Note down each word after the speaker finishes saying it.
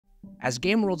As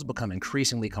game worlds become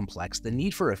increasingly complex, the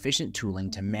need for efficient tooling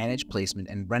to manage placement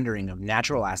and rendering of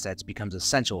natural assets becomes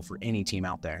essential for any team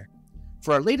out there.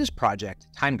 For our latest project,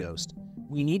 Time Ghost,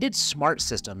 we needed smart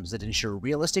systems that ensure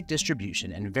realistic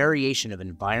distribution and variation of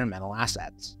environmental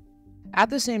assets.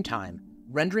 At the same time,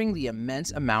 rendering the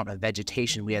immense amount of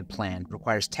vegetation we had planned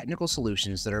requires technical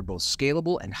solutions that are both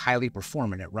scalable and highly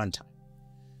performant at runtime.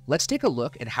 Let's take a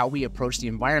look at how we approach the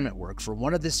environment work for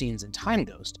one of the scenes in Time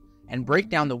Ghost and break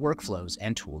down the workflows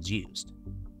and tools used.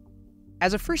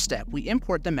 As a first step, we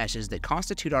import the meshes that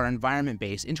constitute our environment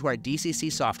base into our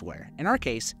DCC software, in our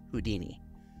case, Houdini.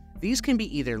 These can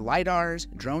be either LiDARs,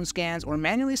 drone scans, or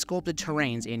manually sculpted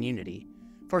terrains in Unity.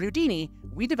 For Houdini,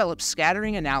 we developed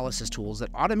scattering analysis tools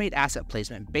that automate asset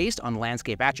placement based on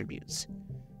landscape attributes.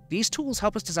 These tools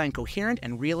help us design coherent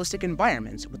and realistic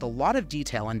environments with a lot of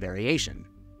detail and variation.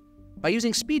 By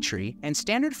using SpeedTree and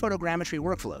standard photogrammetry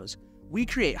workflows, we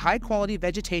create high-quality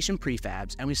vegetation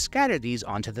prefabs and we scatter these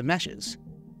onto the meshes.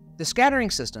 The scattering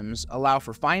systems allow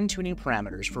for fine-tuning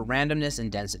parameters for randomness and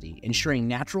density, ensuring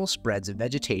natural spreads of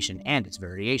vegetation and its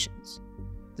variations.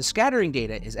 The scattering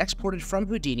data is exported from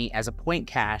Houdini as a point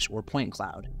cache or point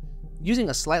cloud, using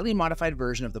a slightly modified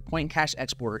version of the point cache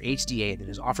exporter HDA that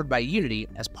is offered by Unity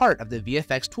as part of the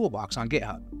VFX toolbox on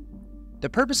GitHub. The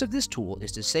purpose of this tool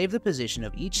is to save the position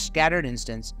of each scattered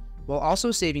instance while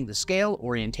also saving the scale,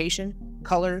 orientation,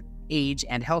 color, age,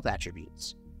 and health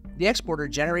attributes. The exporter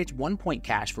generates one point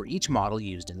cache for each model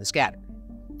used in the scatter.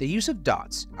 The use of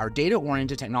DOTS, our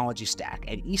data-oriented technology stack,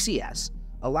 and ECS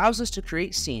allows us to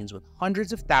create scenes with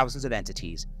hundreds of thousands of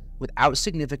entities without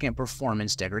significant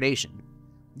performance degradation.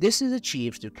 This is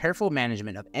achieved through careful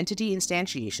management of entity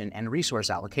instantiation and resource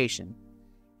allocation.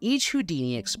 Each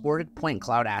Houdini exported point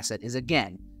cloud asset is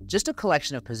again just a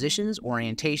collection of positions,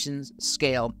 orientations,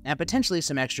 scale, and potentially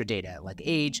some extra data like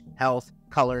age, health,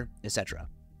 color, etc.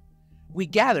 We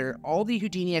gather all the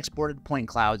Houdini exported point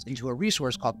clouds into a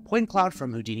resource called Point Cloud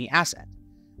from Houdini Asset,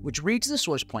 which reads the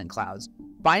source point clouds,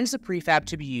 binds the prefab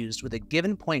to be used with a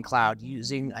given point cloud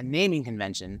using a naming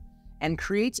convention, and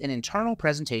creates an internal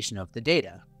presentation of the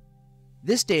data.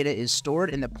 This data is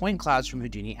stored in the point clouds from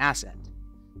Houdini Asset.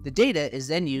 The data is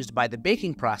then used by the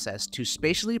baking process to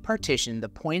spatially partition the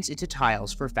points into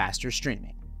tiles for faster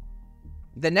streaming.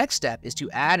 The next step is to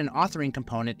add an authoring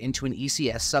component into an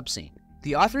ECS subscene.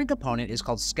 The authoring component is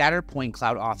called Scatter Point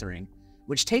Cloud Authoring,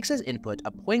 which takes as input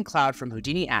a point cloud from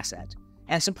Houdini Asset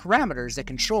and some parameters that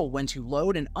control when to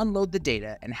load and unload the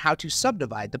data and how to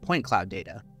subdivide the point cloud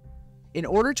data. In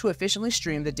order to efficiently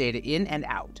stream the data in and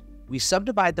out, we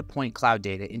subdivide the point cloud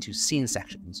data into scene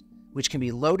sections, which can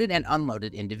be loaded and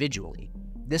unloaded individually.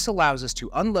 This allows us to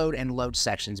unload and load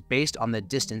sections based on the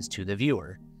distance to the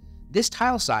viewer. This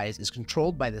tile size is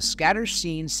controlled by the scatter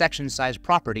scene section size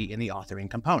property in the authoring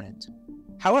component.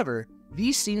 However,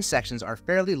 these scene sections are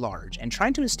fairly large, and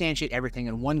trying to instantiate everything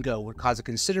in one go would cause a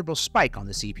considerable spike on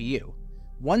the CPU.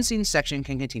 One scene section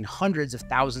can contain hundreds of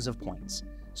thousands of points,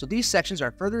 so these sections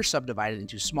are further subdivided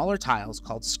into smaller tiles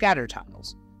called scatter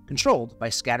tiles, controlled by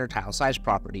scatter tile size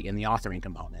property in the authoring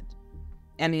component.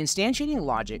 And the instantiating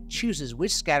logic chooses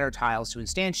which scatter tiles to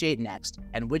instantiate next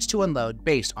and which to unload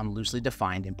based on loosely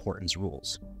defined importance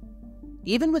rules.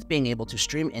 Even with being able to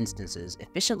stream instances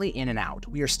efficiently in and out,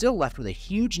 we are still left with a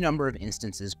huge number of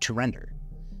instances to render.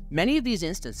 Many of these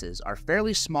instances are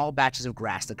fairly small batches of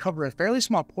grass that cover a fairly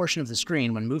small portion of the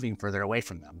screen when moving further away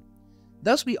from them.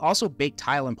 Thus, we also bake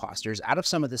tile imposters out of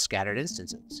some of the scattered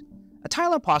instances. A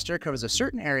tile imposter covers a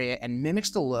certain area and mimics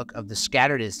the look of the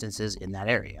scattered instances in that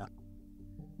area.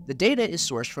 The data is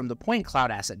sourced from the point cloud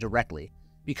asset directly,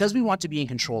 because we want to be in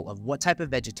control of what type of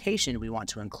vegetation we want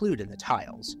to include in the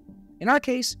tiles. In our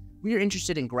case, we are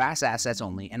interested in grass assets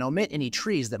only and omit any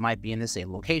trees that might be in the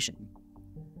same location.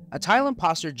 A tile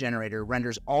imposter generator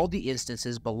renders all the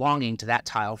instances belonging to that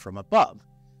tile from above,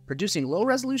 producing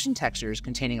low-resolution textures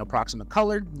containing approximate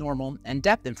color, normal, and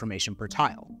depth information per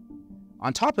tile.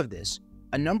 On top of this,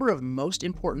 a number of most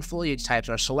important foliage types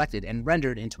are selected and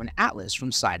rendered into an atlas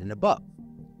from side and above.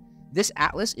 This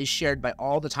atlas is shared by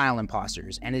all the tile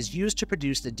imposters and is used to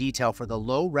produce the detail for the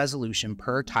low resolution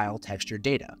per tile texture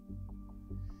data.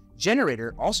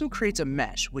 Generator also creates a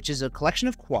mesh, which is a collection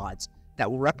of quads that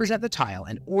will represent the tile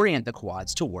and orient the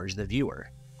quads towards the viewer.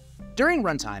 During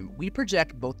runtime, we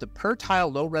project both the per tile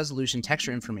low resolution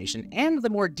texture information and the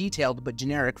more detailed but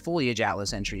generic foliage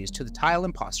atlas entries to the tile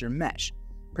imposter mesh,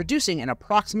 producing an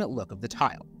approximate look of the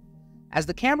tile. As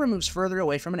the camera moves further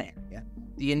away from an area,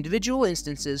 the individual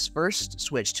instances first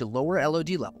switch to lower LOD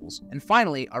levels, and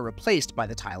finally are replaced by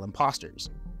the tile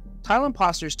imposters. Tile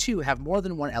imposters too have more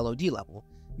than one LOD level,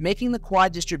 making the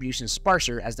quad distribution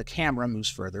sparser as the camera moves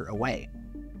further away.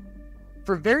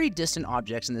 For very distant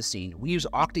objects in the scene, we use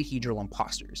octahedral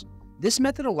imposters. This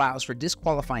method allows for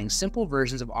disqualifying simple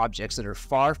versions of objects that are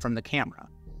far from the camera.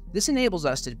 This enables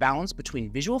us to balance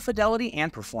between visual fidelity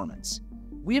and performance.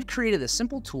 We have created a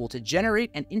simple tool to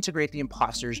generate and integrate the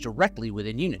imposters directly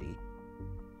within Unity.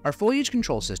 Our foliage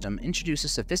control system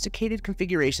introduces sophisticated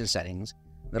configuration settings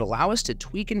that allow us to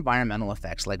tweak environmental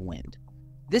effects like wind.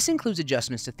 This includes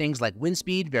adjustments to things like wind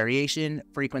speed, variation,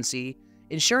 frequency,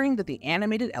 ensuring that the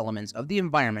animated elements of the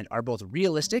environment are both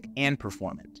realistic and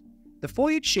performant. The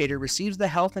foliage shader receives the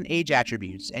health and age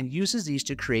attributes and uses these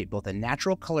to create both a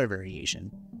natural color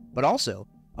variation, but also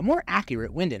a more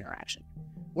accurate wind interaction,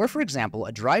 where, for example,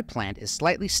 a dry plant is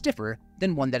slightly stiffer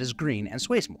than one that is green and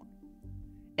sways more.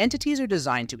 Entities are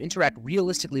designed to interact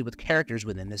realistically with characters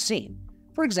within the scene.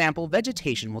 For example,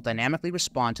 vegetation will dynamically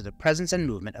respond to the presence and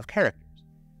movement of characters.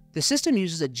 The system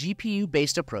uses a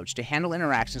GPU-based approach to handle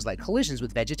interactions like collisions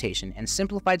with vegetation, and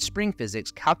simplified spring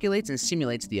physics calculates and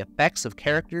simulates the effects of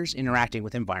characters interacting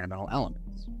with environmental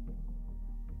elements.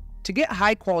 To get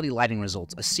high-quality lighting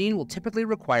results, a scene will typically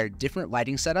require different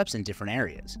lighting setups in different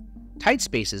areas. Tight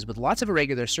spaces with lots of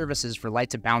irregular surfaces for light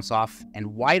to bounce off,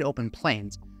 and wide open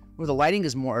plains where the lighting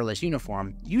is more or less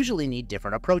uniform usually need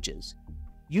different approaches.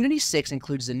 Unity 6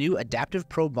 includes the new Adaptive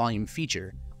Probe Volume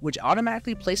feature, which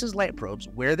automatically places light probes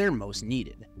where they're most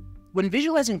needed. When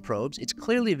visualizing probes, it's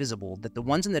clearly visible that the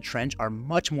ones in the trench are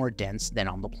much more dense than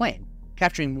on the plane,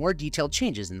 capturing more detailed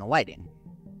changes in the lighting.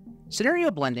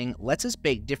 Scenario blending lets us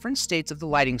bake different states of the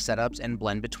lighting setups and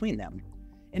blend between them.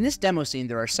 In this demo scene,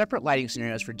 there are separate lighting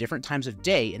scenarios for different times of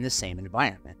day in the same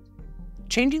environment.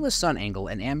 Changing the sun angle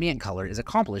and ambient color is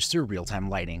accomplished through real-time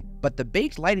lighting, but the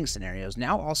baked lighting scenarios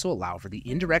now also allow for the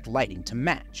indirect lighting to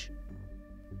match.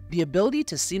 The ability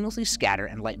to seamlessly scatter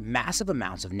and light massive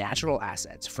amounts of natural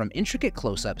assets, from intricate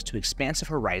close-ups to expansive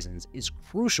horizons, is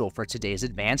crucial for today's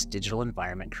advanced digital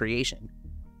environment creation.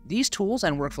 These tools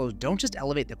and workflows don't just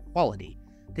elevate the quality,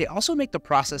 they also make the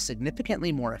process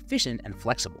significantly more efficient and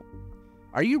flexible.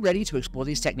 Are you ready to explore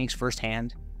these techniques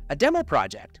firsthand? A demo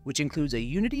project, which includes a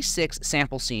Unity 6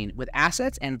 sample scene with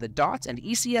assets and the DOTS and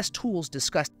ECS tools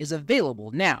discussed, is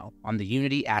available now on the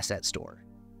Unity Asset Store.